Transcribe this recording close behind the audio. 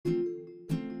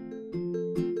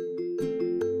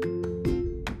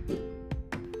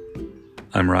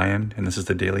I'm Ryan, and this is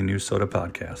the Daily News Soda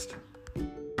Podcast.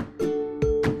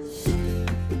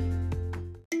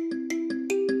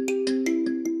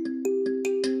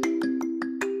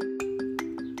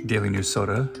 Daily News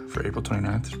Soda for April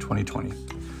 29th, 2020.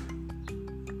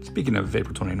 Speaking of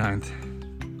April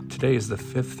 29th, today is the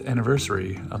 5th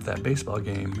anniversary of that baseball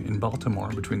game in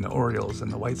Baltimore between the Orioles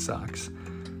and the White Sox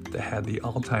that had the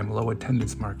all-time low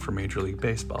attendance mark for Major League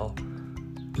Baseball.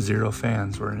 0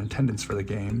 fans were in attendance for the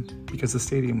game because the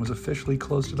stadium was officially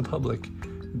closed to the public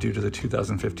due to the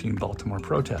 2015 Baltimore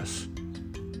protests.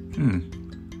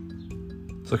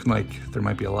 It's looking like there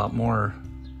might be a lot more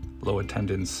low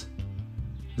attendance,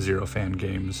 0 fan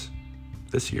games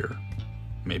this year,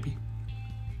 maybe.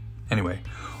 Anyway,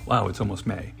 wow, it's almost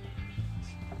May.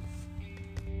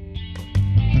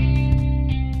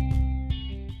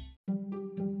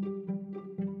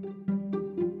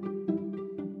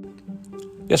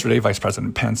 Yesterday, Vice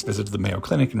President Pence visited the Mayo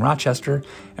Clinic in Rochester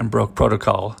and broke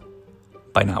protocol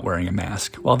by not wearing a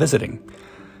mask while visiting.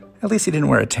 At least he didn't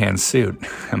wear a tan suit,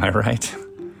 am I right?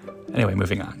 Anyway,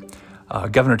 moving on.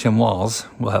 Governor Tim Walz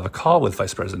will have a call with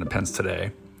Vice President Pence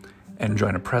today and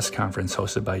join a press conference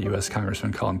hosted by U.S.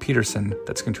 Congressman Collin Peterson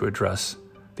that's going to address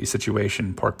the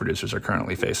situation pork producers are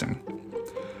currently facing.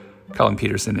 Collin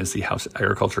Peterson is the House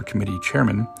Agriculture Committee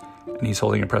chairman, and he's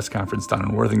holding a press conference down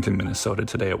in Worthington, Minnesota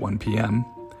today at 1 p.m.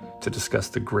 to discuss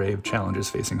the grave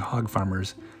challenges facing hog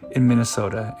farmers in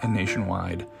Minnesota and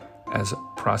nationwide as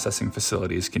processing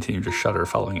facilities continue to shutter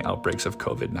following outbreaks of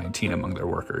COVID-19 among their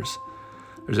workers.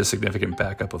 There's a significant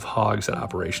backup of hogs at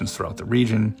operations throughout the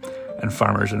region, and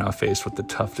farmers are now faced with the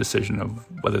tough decision of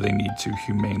whether they need to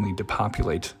humanely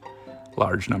depopulate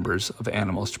large numbers of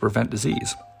animals to prevent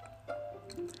disease.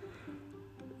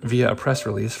 Via a press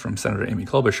release from Senator Amy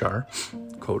Klobuchar,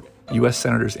 quote, U.S.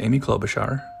 Senators Amy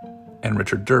Klobuchar and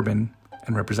Richard Durbin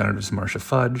and Representatives Marcia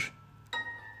Fudge,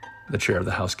 the chair of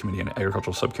the House Committee on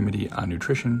Agricultural Subcommittee on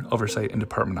Nutrition, Oversight, and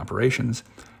Department Operations,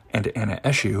 and Anna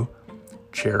Eshoo,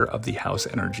 chair of the House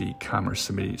Energy Commerce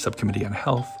Subcommittee on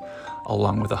Health,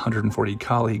 along with 140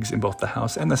 colleagues in both the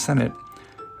House and the Senate,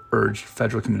 urged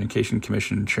Federal Communication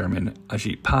Commission Chairman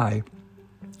Ajit Pai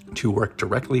to work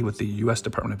directly with the U.S.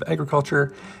 Department of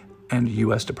Agriculture and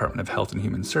U.S. Department of Health and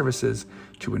Human Services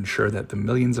to ensure that the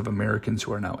millions of Americans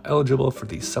who are now eligible for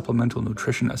the Supplemental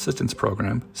Nutrition Assistance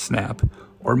Program, SNAP,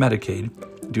 or Medicaid,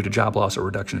 due to job loss or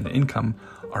reduction in income,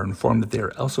 are informed that they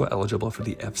are also eligible for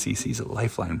the FCC's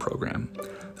Lifeline program.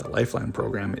 The Lifeline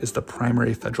program is the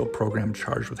primary federal program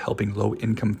charged with helping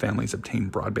low-income families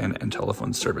obtain broadband and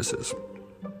telephone services.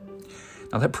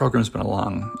 Now, that program's been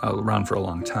around for a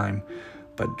long time,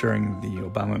 but during the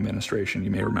Obama administration,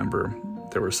 you may remember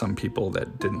there were some people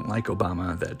that didn't like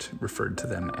Obama that referred to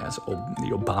them as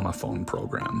the Obama phone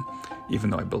program, even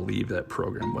though I believe that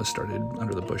program was started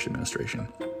under the Bush administration.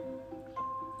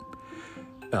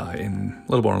 In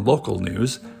a little more local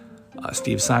news,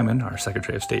 Steve Simon, our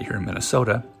Secretary of State here in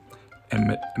Minnesota,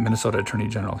 and Minnesota Attorney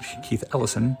General Keith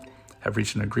Ellison have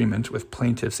reached an agreement with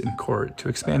plaintiffs in court to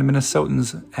expand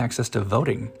Minnesotans' access to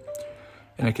voting.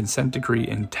 In a consent decree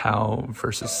in Tao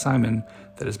versus Simon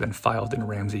that has been filed in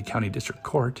Ramsey County District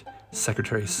Court,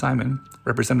 Secretary Simon,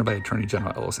 represented by Attorney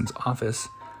General Ellison's office,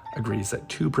 agrees that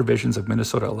 2 provisions of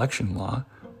Minnesota election law,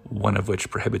 one of which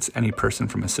prohibits any person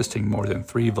from assisting more than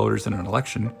 3 voters in an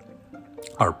election,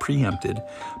 are preempted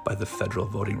by the Federal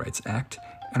Voting Rights Act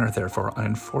and are therefore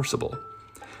unenforceable.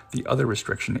 The other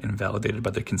restriction invalidated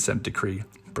by the consent decree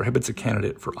prohibits a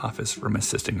candidate for office from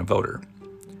assisting a voter.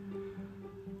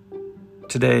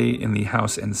 Today, in the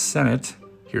House and Senate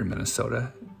here in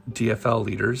Minnesota, DFL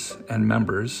leaders and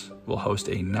members will host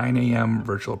a 9 a.m.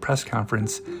 virtual press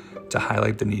conference to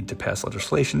highlight the need to pass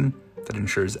legislation that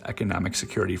ensures economic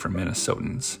security for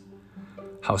Minnesotans.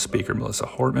 House Speaker Melissa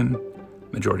Hortman,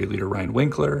 Majority Leader Ryan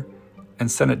Winkler,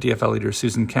 and Senate DFL Leader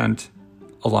Susan Kent,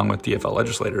 along with DFL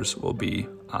legislators, will be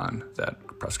on that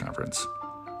press conference.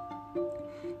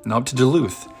 Now up to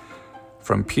Duluth.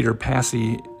 From Peter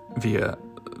Passy via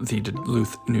the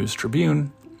Duluth News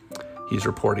Tribune, he's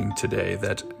reporting today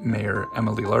that Mayor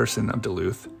Emily Larson of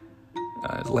Duluth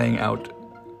is laying out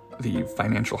the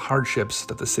financial hardships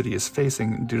that the city is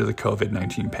facing due to the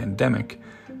COVID-19 pandemic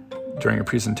during a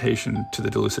presentation to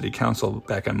the Duluth City Council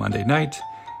back on Monday night,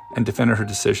 and defended her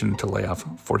decision to lay off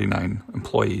 49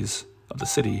 employees of the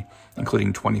city,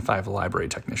 including 25 library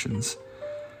technicians.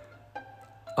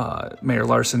 Mayor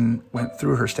Larson went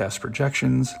through her staff's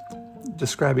projections,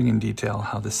 describing in detail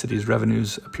how the city's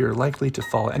revenues appear likely to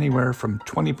fall anywhere from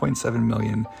 $20.7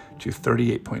 million to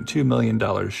 $38.2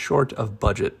 million short of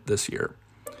budget this year.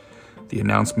 The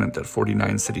announcement that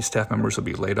 49 city staff members will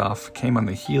be laid off came on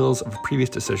the heels of a previous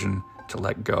decision to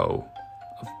let go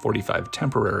of 45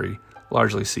 temporary,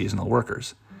 largely seasonal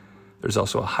workers. There's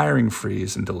also a hiring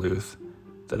freeze in Duluth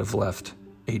that have left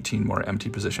 18 more empty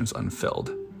positions unfilled.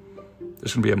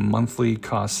 There's going to be a monthly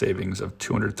cost savings of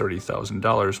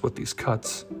 $230,000 with these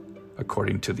cuts,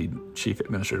 according to the Chief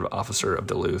Administrative Officer of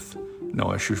Duluth,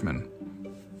 Noah Schuchman.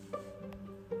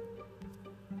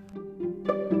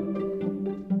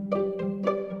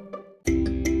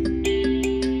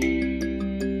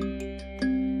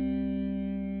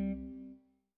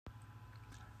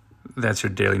 That's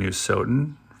your Daily News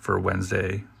Soden for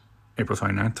Wednesday, April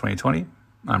 29th, 2020.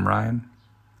 I'm Ryan,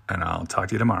 and I'll talk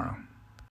to you tomorrow.